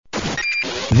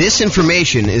This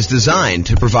information is designed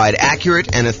to provide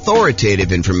accurate and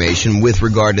authoritative information with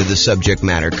regard to the subject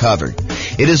matter covered.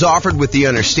 It is offered with the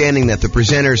understanding that the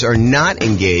presenters are not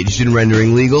engaged in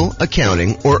rendering legal,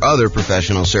 accounting, or other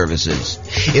professional services.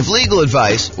 If legal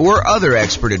advice or other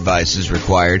expert advice is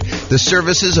required, the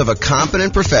services of a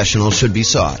competent professional should be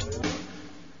sought.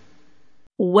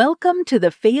 Welcome to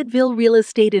the Fayetteville Real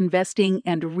Estate Investing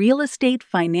and Real Estate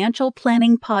Financial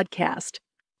Planning Podcast.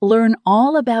 Learn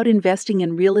all about investing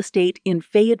in real estate in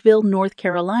Fayetteville, North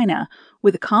Carolina,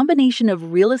 with a combination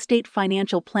of real estate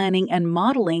financial planning and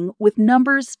modeling with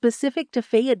numbers specific to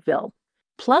Fayetteville,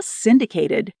 plus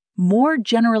syndicated, more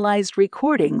generalized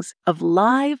recordings of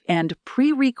live and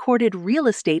pre-recorded real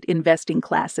estate investing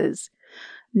classes,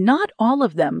 not all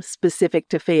of them specific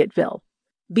to Fayetteville.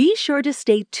 Be sure to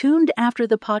stay tuned after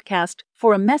the podcast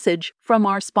for a message from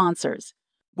our sponsors.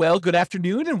 Well, good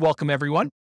afternoon and welcome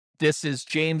everyone. This is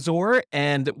James Orr,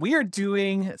 and we are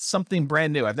doing something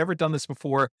brand new. I've never done this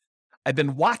before. I've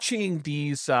been watching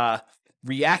these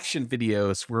reaction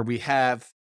videos where we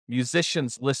have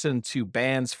musicians listen to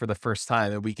bands for the first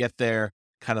time, and we get their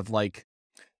kind of like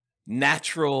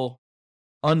natural,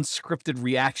 unscripted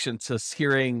reaction to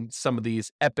hearing some of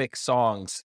these epic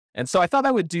songs. And so I thought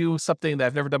I would do something that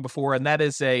I've never done before, and that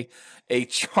is a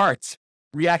chart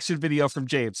reaction video from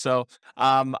James. So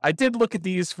I did look at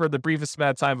these for the briefest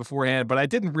amount of time beforehand, but I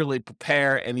didn't really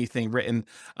prepare anything written.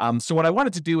 So what I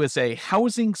wanted to do is a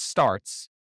housing starts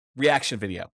reaction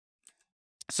video.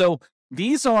 So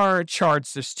these are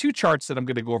charts. There's two charts that I'm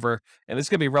going to go over, and it's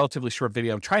going to be a relatively short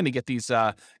video. I'm trying to get these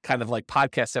kind of like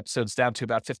podcast episodes down to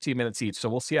about 15 minutes each, so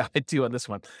we'll see how I do on this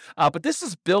one. But this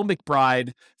is Bill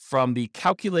McBride from the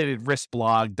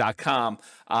calculatedriskblog.com.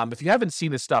 If you haven't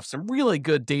seen his stuff, some really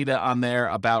good data on there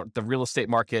about the real estate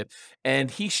market.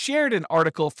 And he shared an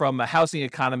article from a housing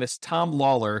economist, Tom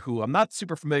Lawler, who I'm not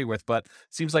super familiar with, but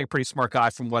seems like a pretty smart guy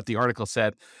from what the article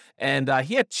said. And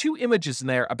he had two images in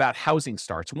there about housing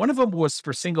starts. One of them was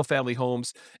for single family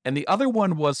homes, and the other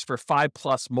one was for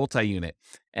 5+ multi-unit.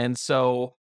 And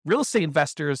so real estate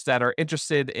investors that are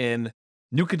interested in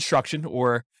new construction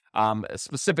or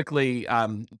specifically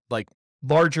like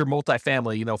larger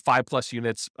multifamily, 5+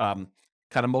 units, kind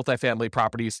of multifamily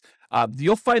properties,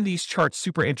 you'll find these charts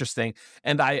super interesting.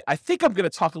 And I think I'm going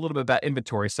to talk a little bit about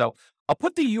inventory. So I'll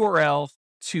put the URL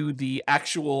to the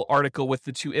actual article with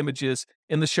the two images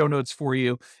in the show notes for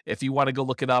you if you want to go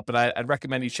look it up. And I'd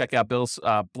recommend you check out Bill's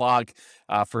blog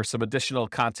for some additional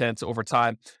content over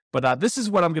time. But this is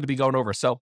what I'm going to be going over.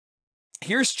 So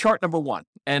here's chart number one.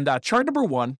 And chart number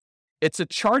one, it's a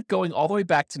chart going all the way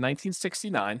back to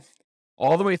 1969,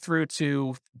 all the way through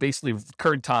to basically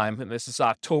current time. And this is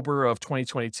October of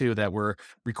 2022 that we're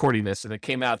recording this. And it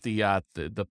came out, the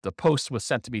post was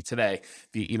sent to me today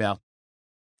via email.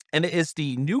 And it is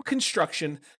the new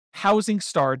construction, housing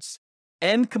starts,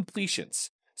 and completions.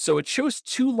 So it shows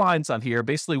two lines on here,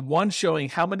 basically one showing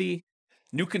how many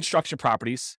new construction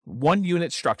properties,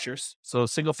 1-unit structures, so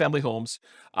single family homes,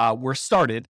 were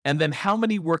started, and then how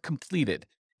many were completed.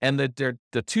 And the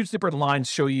two different lines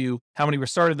show you how many were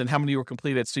started and how many were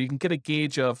completed. So you can get a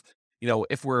gauge of,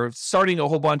 if we're starting a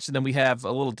whole bunch and then we have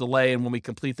a little delay in when we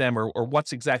complete them, or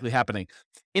what's exactly happening.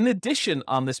 In addition,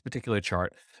 on this particular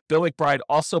chart, Bill McBride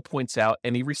also points out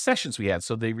any recessions we had.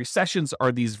 So the recessions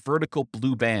are these vertical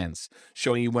blue bands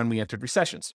showing you when we entered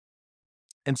recessions.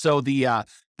 And so the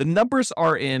numbers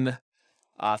are in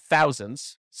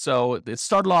thousands. So it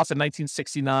started off in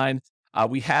 1969.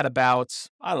 We had about, just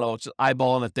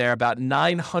eyeballing it there, about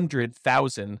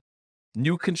 900,000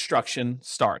 new construction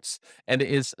starts, and it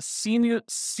is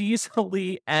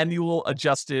seasonally annual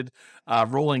adjusted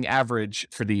rolling average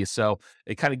for these. So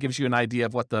it kind of gives you an idea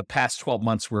of what the past 12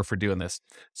 months were for doing this.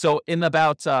 So in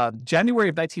about January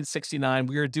of 1969,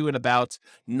 we were doing about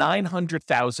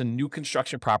 900,000 new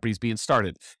construction properties being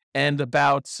started, and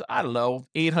about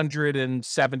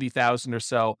 870,000 or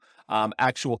so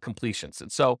actual completions. And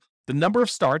so the number of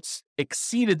starts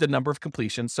exceeded the number of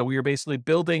completions. So we were basically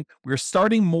we were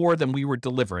starting more than we were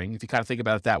delivering, if you kind of think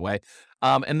about it that way.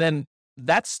 And then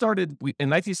that started, in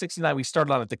 1969, we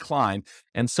started on a decline.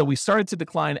 And so we started to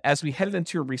decline as we headed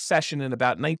into a recession in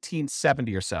about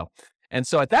 1970 or so. And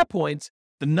so at that point,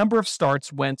 the number of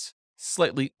starts went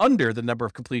slightly under the number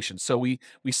of completions. So we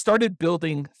started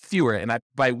building fewer, and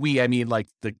by we, I mean like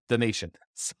the nation.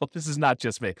 So this is not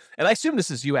just me. And I assume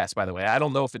this is U.S., by the way. I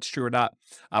don't know if it's true or not,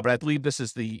 but I believe this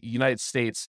is the United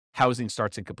States housing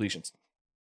starts and completions.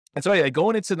 And so anyway,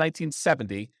 going into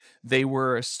 1970, they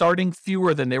were starting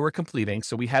fewer than they were completing.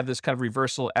 So we had this kind of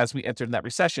reversal as we entered that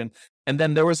recession. And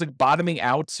then there was a bottoming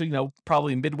out, so,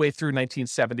 probably midway through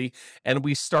 1970. And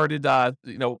we started,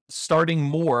 starting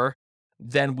more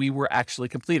than we were actually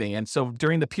completing. And so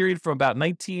during the period from about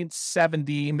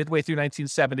 1970, midway through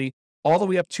 1970, all the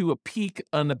way up to a peak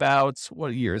on about,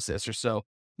 what year is this or so,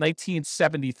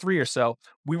 1973 or so,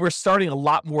 we were starting a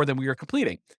lot more than we were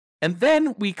completing. And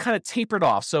then we kind of tapered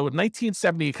off. So in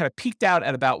 1970, it kind of peaked out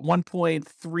at about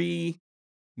 1.3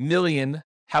 million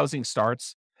housing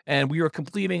starts. And we were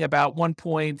completing about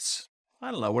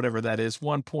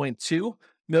 1.2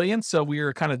 million. So we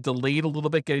were kind of delayed a little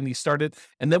bit getting these started.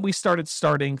 And then we started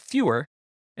starting fewer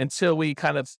until we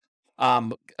kind of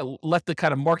let the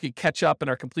kind of market catch up and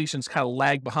our completions kind of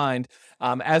lag behind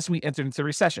as we entered into the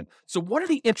recession. So one of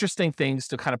the interesting things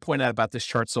to kind of point out about this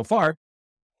chart so far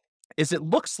is it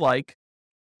looks like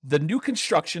the new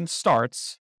construction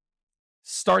start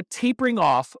tapering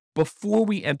off before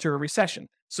we enter a recession.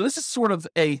 So this is sort of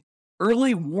a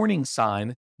early warning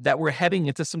sign that we're heading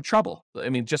into some trouble. I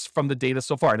mean, just from the data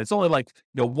so far. And it's only like,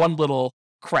 one little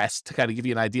crest to kind of give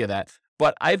you an idea of that.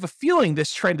 But I have a feeling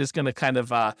this trend is going to kind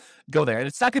of go there. And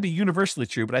it's not going to be universally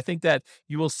true, but I think that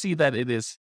you will see that it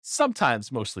is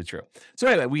sometimes mostly true. So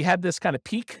anyway, we had this kind of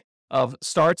peak of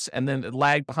starts and then it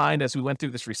lagged behind as we went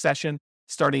through this recession,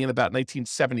 starting in about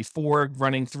 1974,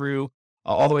 running through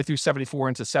all the way through 74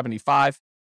 into 75,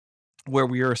 where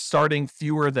we are starting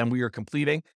fewer than we are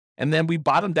completing. And then we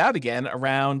bottomed out again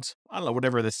around, I don't know,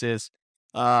 whatever this is,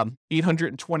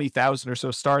 820,000 or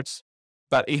so starts,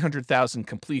 about 800,000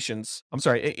 completions. I'm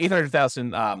sorry,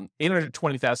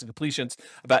 820,000 completions,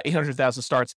 about 800,000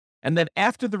 starts. And then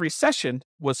after the recession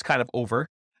was kind of over,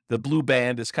 the blue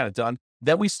band is kind of done,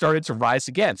 then we started to rise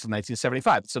again from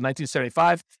 1975. So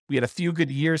 1975, we had a few good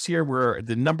years here where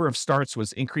the number of starts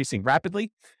was increasing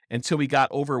rapidly until we got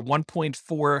over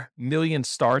 1.4 million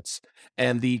starts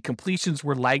and the completions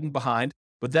were lagging behind.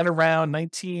 But then around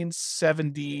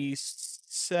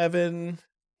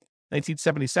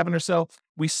 1977 or so,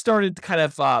 we started to kind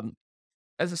of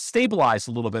as a stabilize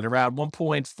a little bit around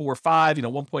 1.45,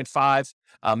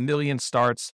 1.5 million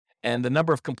starts. And the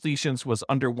number of completions was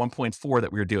under 1.4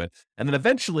 that we were doing. And then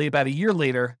eventually, about a year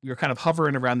later, we were kind of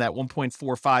hovering around that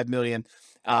 1.45 million.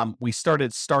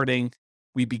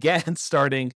 We began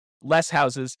starting less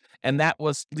houses, and that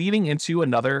was leading into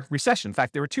another recession. In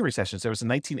fact, there were two recessions. There was a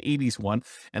 1980s one,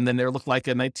 and then there looked like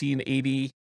a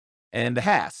 1980 and a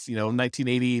half,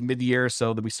 1980 mid-year.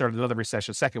 So that we started another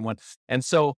recession, second one. And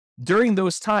so during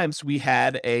those times, we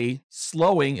had a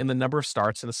slowing in the number of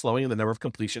starts and a slowing in the number of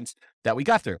completions that we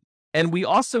got through. And we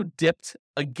also dipped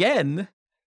again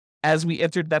as we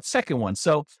entered that second one.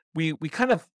 So we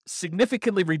kind of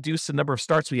significantly reduced the number of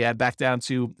starts we had back down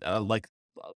to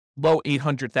low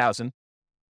 800,000.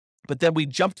 But then we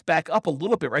jumped back up a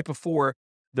little bit right before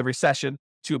the recession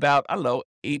to about,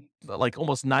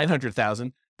 almost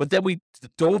 900,000. But then we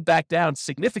dove back down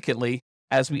significantly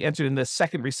as we entered in the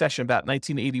second recession, about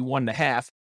 1981 and a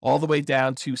half, all the way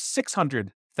down to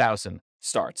 600,000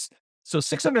 starts. So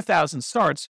 600,000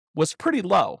 starts was pretty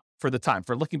low for the time,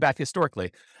 for looking back historically.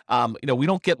 We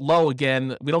don't get lower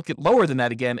than that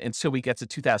again until we get to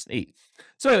 2008.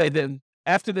 So anyway, then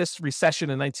after this recession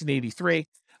in 1983,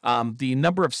 the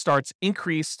number of starts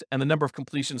increased and the number of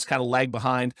completions kind of lagged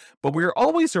behind, but we were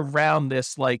always around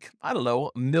this, a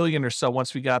million or so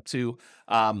once we got to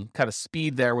kind of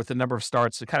speed there with the number of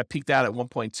starts. It kind of peaked out at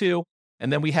 1.2.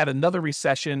 And then we had another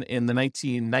recession in the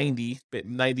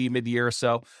 1990 mid-year or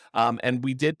so, and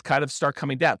we did kind of start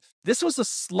coming down. This was a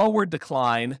slower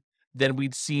decline than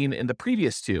we'd seen in the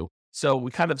previous two. So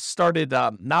we kind of started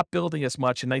not building as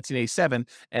much in 1987,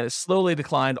 and it slowly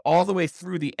declined all the way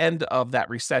through the end of that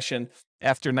recession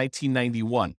after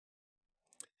 1991.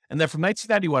 And then from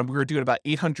 1991, we were doing about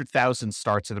 800,000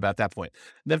 starts at about that point.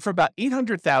 And then from about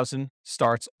 800,000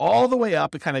 starts all the way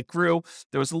up, it kind of grew.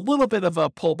 There was a little bit of a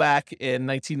pullback in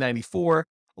 1994,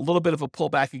 a little bit of a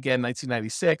pullback again in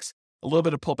 1996, a little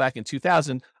bit of pullback in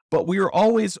 2000, but we were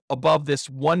always above this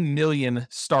 1 million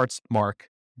starts mark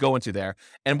going to there.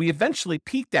 And we eventually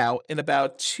peaked out in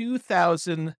about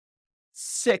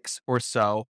 2006 or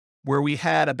so, where we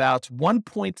had about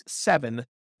 1.7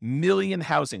 million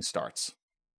housing starts.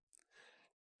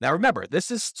 Now, remember,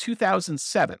 this is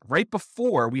 2007, right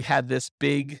before we had this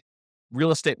big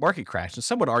real estate market crash. And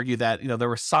some would argue that, there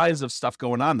were signs of stuff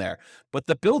going on there, but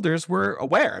the builders were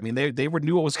aware. I mean, they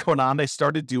knew what was going on. They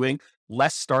started doing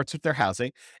less starts with their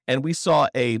housing. And we saw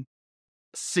a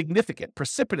significant,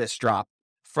 precipitous drop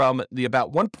from the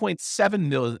about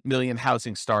 1.7 million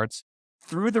housing starts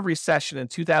through the recession in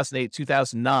 2008,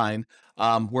 2009,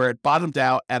 where it bottomed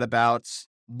out at about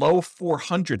low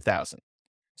 400,000.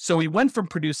 So we went from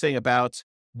producing about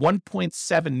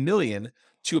 1.7 million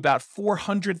to about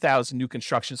 400,000 new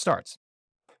construction starts.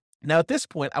 Now, at this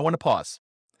point, I want to pause.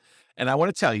 And I want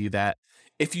to tell you that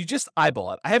if you just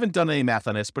eyeball it, I haven't done any math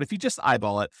on this, but if you just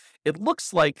eyeball it, it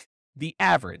looks like the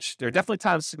average, there are definitely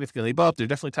times significantly above, there are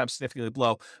definitely times significantly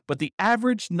below, but the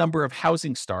average number of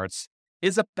housing starts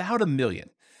is about 1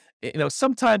 million.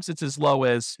 Sometimes it's as low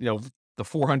as, the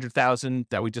 400,000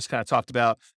 that we just kind of talked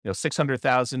about,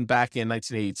 600,000 back in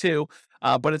 1982.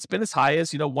 But it's been as high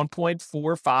as,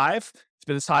 1.45. It's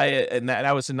been as high, and that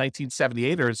was in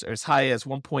 1978, or as high as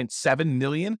 1.7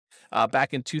 million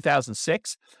back in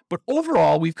 2006. But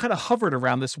overall, we've kind of hovered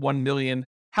around this 1 million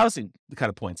housing kind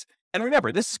of points. And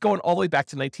remember, this is going all the way back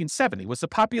to 1970. Was the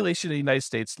population of the United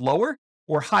States lower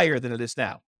or higher than it is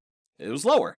now? It was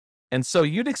lower. And so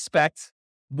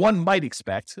one might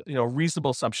expect, a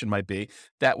reasonable assumption might be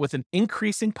that with an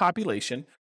increasing population,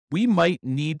 we might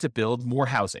need to build more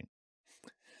housing,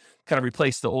 kind of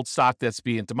replace the old stock that's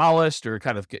being demolished or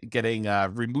kind of getting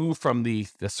removed from the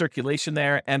circulation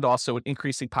there, and also an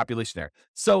increasing population there.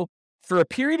 So for a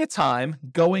period of time,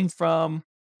 going from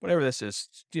whatever this is,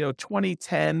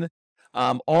 2010,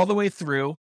 all the way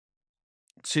through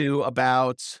to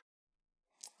about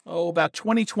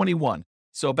 2021.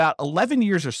 So about 11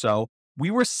 years or so, we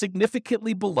were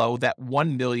significantly below that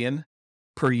 1 million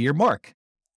per year mark.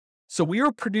 So we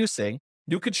were producing,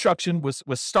 new construction was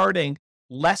starting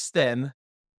less than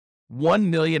 1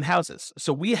 million houses.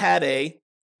 So we had a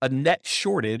net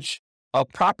shortage of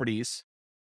properties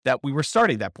that we were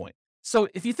starting at that point. So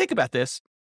if you think about this,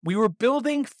 we were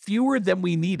building fewer than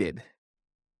we needed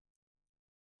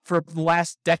for the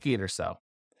last decade or so.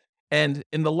 And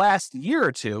in the last year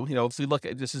or two, if we look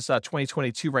at, this is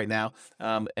 2022 right now,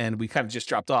 and we kind of just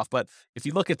dropped off. But if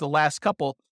you look at the last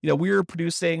couple, we were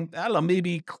producing, I don't know,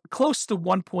 maybe close to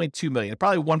 1.2 million,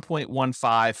 probably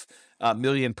 1.15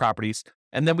 million properties.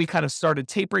 And then we kind of started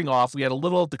tapering off. We had a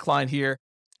little decline here.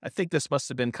 I think this must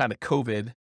have been kind of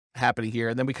COVID happening here.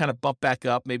 And then we kind of bumped back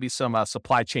up, maybe some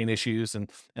supply chain issues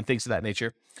and things of that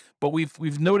nature. But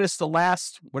we've noticed the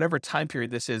last, whatever time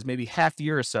period this is, maybe half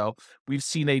year or so, we've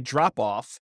seen a drop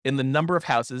off in the number of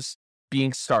houses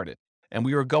being started. And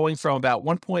we were going from about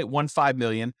 1.15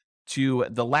 million to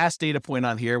the last data point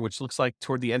on here, which looks like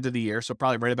toward the end of the year. So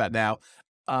probably right about now,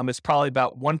 it's probably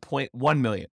about 1.1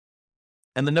 million.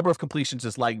 And the number of completions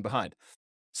is lagging behind.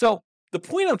 So the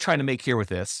point I'm trying to make here with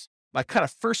this, my kind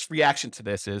of first reaction to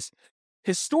this is,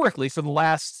 historically, for the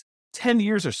last 10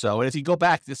 years or so, and if you go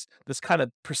back, this kind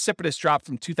of precipitous drop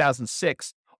from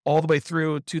 2006 all the way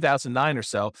through 2009 or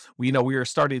so, we were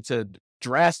starting to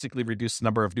drastically reduce the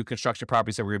number of new construction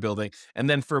properties that we were building. And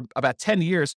then for about 10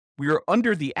 years, we were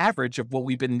under the average of what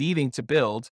we've been needing to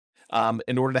build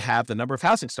in order to have the number of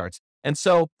housing starts. And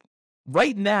so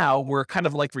right now, we're kind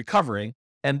of like recovering.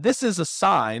 And this is a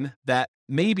sign that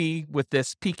maybe with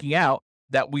this peaking out,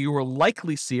 that we will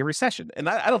likely see a recession. And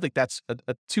I don't think that's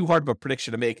a too hard of a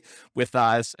prediction to make with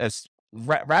as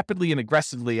rapidly and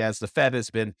aggressively as the Fed has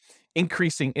been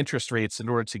increasing interest rates in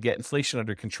order to get inflation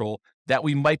under control, that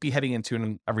we might be heading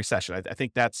into a recession. I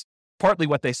think that's partly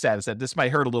what they said, is that this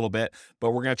might hurt a little bit,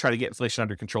 but we're going to try to get inflation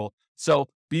under control. So,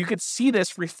 but you could see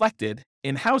this reflected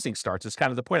in housing starts is kind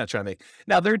of the point I'm trying to make.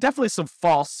 Now, there are definitely some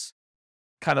false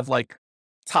kind of like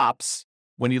tops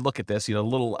when you look at this,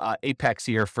 little apex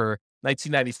here for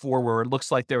 1994, where it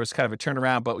looks like there was kind of a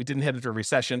turnaround, but we didn't head into a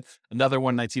recession. Another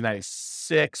one,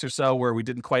 1996 or so, where we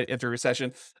didn't quite enter a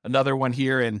recession. Another one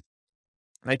here in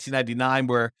 1999,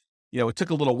 where, it took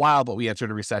a little while, but we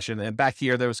entered a recession. And back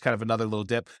here, there was kind of another little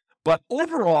dip. But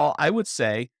overall, I would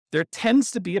say there tends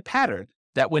to be a pattern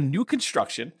that when new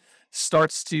construction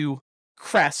starts to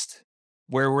crest,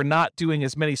 where we're not doing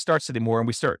as many starts anymore, and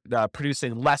we start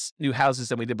producing less new houses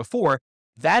than we did before,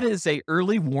 that is a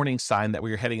early warning sign that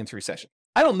we are heading into recession.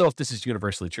 I don't know if this is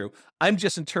universally true. I'm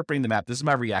just interpreting the map. This is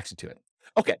my reaction to it.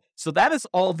 Okay, so that is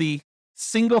all the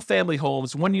single family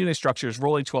homes, one unit structures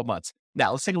rolling 12 months.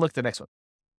 Now let's take a look at the next one.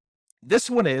 This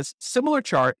one is similar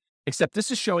chart, except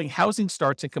this is showing housing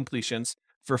starts and completions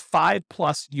for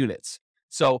 5+ units.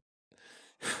 So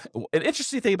an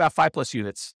interesting thing about 5+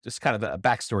 units, just kind of a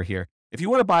backstory here. If you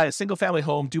want to buy a single family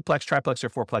home, duplex, triplex, or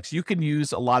fourplex, you can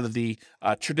use a lot of the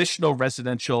traditional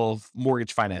residential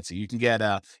mortgage financing. You can get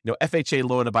a FHA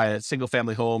loan to buy a single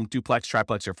family home, duplex,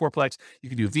 triplex, or fourplex. You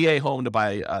can do VA home to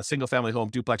buy a single family home,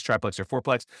 duplex, triplex, or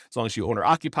fourplex, as long as you own or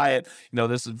occupy it.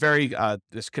 This is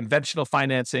this conventional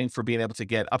financing for being able to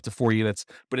get up to 4 units.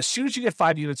 But as soon as you get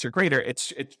 5 units or greater,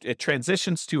 it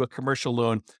transitions to a commercial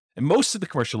loan. And most of the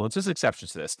commercial loans, there's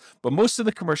exceptions to this, but most of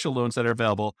the commercial loans that are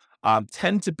available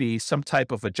tend to be some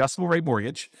type of adjustable rate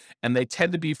mortgage, and they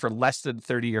tend to be for less than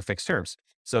 30-year fixed terms.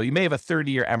 So you may have a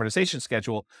 30-year amortization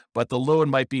schedule, but the loan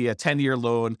might be a 10-year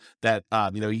loan that,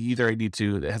 you either need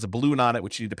to, it has a balloon on it,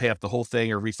 which you need to pay off the whole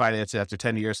thing or refinance it after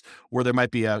 10 years, or there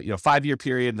might be a, 5-year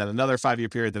period, then another 5-year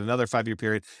period, then another 5-year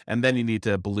period, and then you need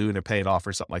to balloon or pay it off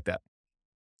or something like that.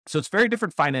 So it's very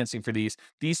different financing for these.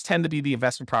 These tend to be the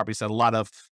investment properties that a lot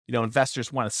of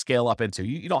investors want to scale up into.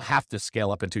 You don't have to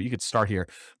scale up into it. You could start here,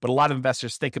 but a lot of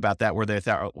investors think about that where they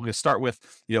thought, we're going to start with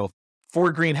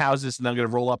 4 greenhouses and then I'm going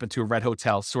to roll up into a red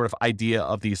hotel sort of idea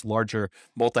of these larger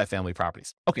multifamily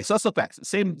properties. Okay, so let's look back.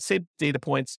 Same data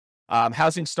points.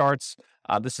 Housing starts.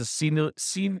 This is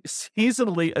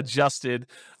seasonally adjusted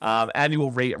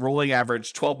annual rate, rolling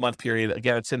average, 12-month period.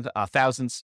 Again, it's in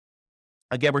thousands.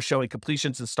 Again, we're showing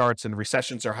completions and starts, and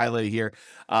recessions are highlighted here.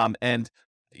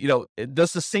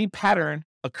 Does the same pattern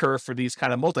occur for these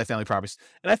kind of multifamily properties?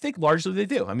 And I think largely they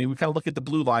do. I mean, we kind of look at the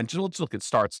blue line, just look at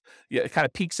starts. Yeah, it kind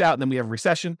of peaks out, and then we have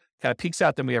recession, kind of peaks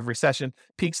out, then we have recession,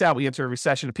 peaks out, we enter a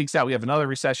recession, it peaks out, we have another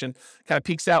recession, kind of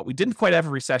peaks out, we didn't quite have a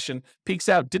recession, peaks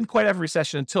out, didn't quite have a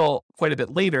recession until quite a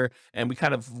bit later, and we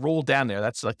kind of rolled down there.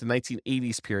 That's like the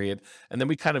 1980s period. And then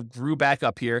we kind of grew back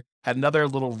up here, had another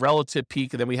little relative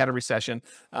peak, and then we had a recession,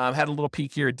 had a little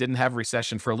peak here, didn't have a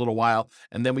recession for a little while,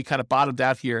 and then we kind of bottomed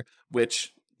out here,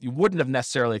 which you wouldn't have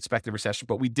necessarily expected a recession,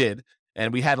 but we did.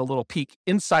 And we had a little peak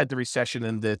inside the recession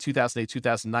in the 2008,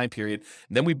 2009 period.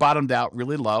 And then we bottomed out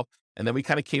really low. And then we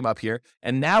kind of came up here.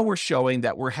 And now we're showing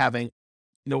that we're having,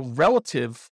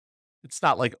 relative, it's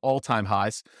not like all-time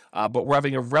highs, but we're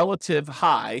having a relative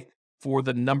high for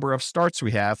the number of starts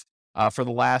we have for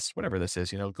the last, whatever this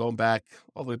is, going back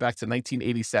all the way back to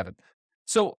 1987.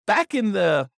 So back in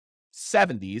the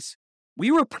 70s,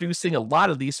 we were producing a lot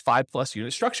of these 5+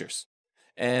 unit structures.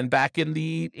 And back in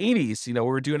the 80s, we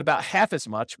were doing about half as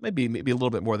much, maybe a little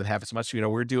bit more than half as much. We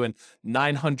were doing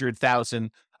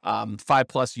 900,000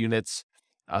 5+ units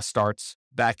starts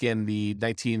back in the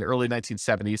early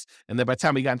 1970s. And then by the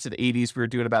time we got into the 80s, we were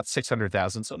doing about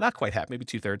 600,000. So not quite half, maybe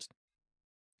 2/3.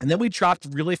 And then we dropped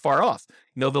really far off.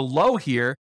 The low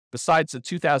here, besides the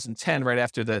 2010, right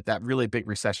after that really big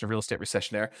recession, real estate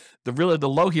recession there, the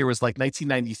low here was like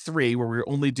 1993, where we were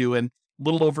only doing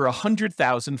little over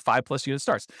 100,000 5+ unit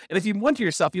starts. And if you wonder to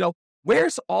yourself,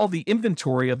 where's all the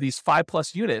inventory of these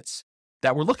 5+ units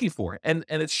that we're looking for? And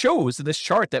it shows in this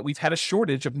chart that we've had a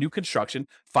shortage of new construction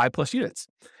 5+ units.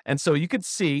 And so you could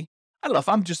see, I don't know if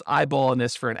I'm just eyeballing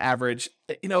this for an average,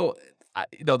 the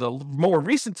more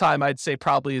recent time I'd say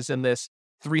probably is in this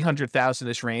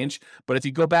 300,000-ish range. But if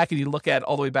you go back and you look at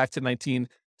all the way back to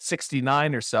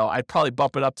 1969 or so, I'd probably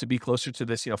bump it up to be closer to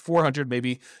this, 400,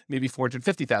 maybe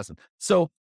 450,000. So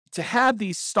to have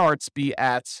these starts be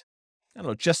at,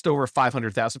 just over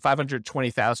 500,000,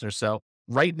 520,000 or so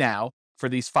right now for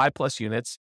these 5+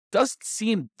 units doesn't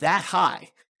seem that high.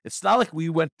 It's not like we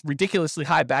went ridiculously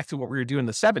high back to what we were doing in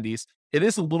the 70s. It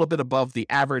is a little bit above the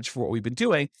average for what we've been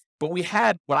doing, but we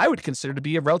had what I would consider to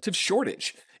be a relative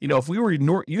shortage. If we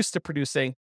were used to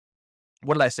producing,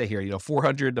 what did I say here?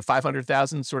 400 to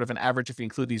 500,000, sort of an average if you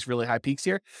include these really high peaks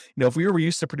here. If we were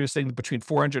used to producing between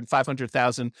 400 and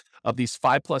 500,000 of these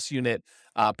 5+ unit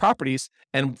properties,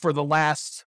 and for the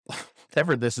last,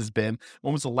 whatever this has been,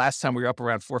 when was the last time we were up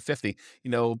around 450?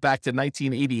 Back to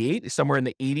 1988, somewhere in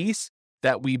the 80s,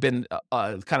 that we've been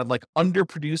kind of like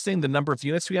underproducing the number of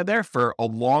units we had there for a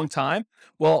long time.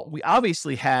 Well, we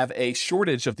obviously have a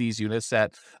shortage of these units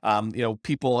that,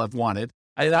 people have wanted.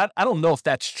 I don't know if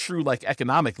that's true, like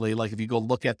economically, like if you go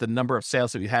look at the number of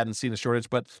sales that we had and seen a shortage,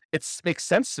 but it makes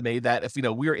sense to me that if,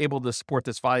 we were able to support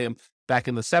this volume back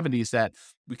in the 70s, that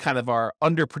we kind of are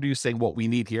underproducing what we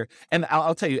need here. And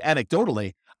I'll tell you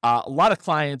anecdotally, a lot of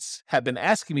clients have been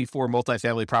asking me for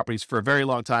multifamily properties for a very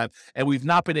long time, and we've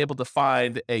not been able to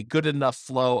find a good enough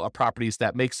flow of properties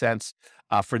that make sense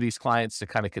for these clients to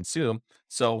kind of consume.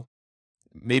 So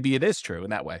maybe it is true in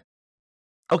that way.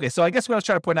 Okay, so I guess what I was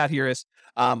trying to point out here is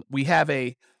we have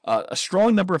a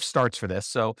strong number of starts for this.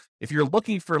 So if you're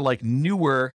looking for like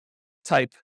newer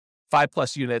type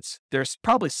 5+ units, there's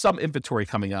probably some inventory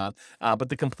coming on, but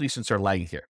the completions are lagging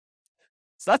here.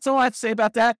 So that's all I have to say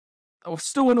about that. I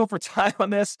still went over time on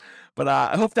this, but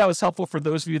I hope that was helpful for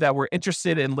those of you that were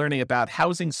interested in learning about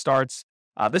housing starts.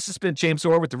 This has been James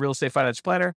Orr with the Real Estate Financial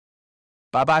Planner.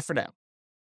 Bye-bye for now.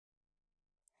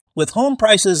 With home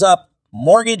prices up,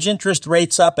 mortgage interest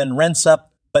rates up, and rents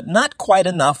up, but not quite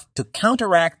enough to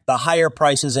counteract the higher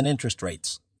prices and interest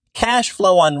rates. Cash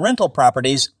flow on rental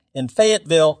properties in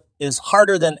Fayetteville is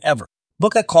harder than ever.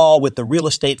 Book a call with the Real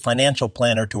Estate Financial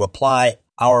Planner to apply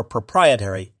our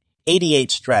proprietary 88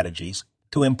 strategies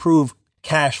to improve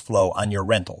cash flow on your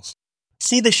rentals.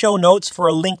 See the show notes for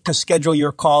a link to schedule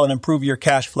your call and improve your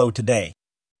cash flow today.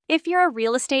 If you're a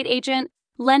real estate agent,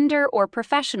 lender, or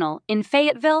professional in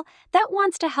Fayetteville that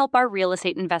wants to help our real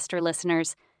estate investor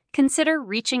listeners, consider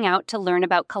reaching out to learn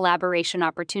about collaboration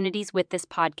opportunities with this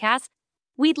podcast.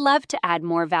 We'd love to add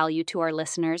more value to our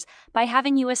listeners by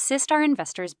having you assist our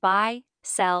investors buy,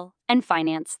 sell, and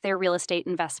finance their real estate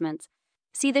investments.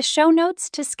 See the show notes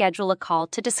to schedule a call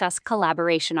to discuss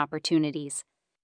collaboration opportunities.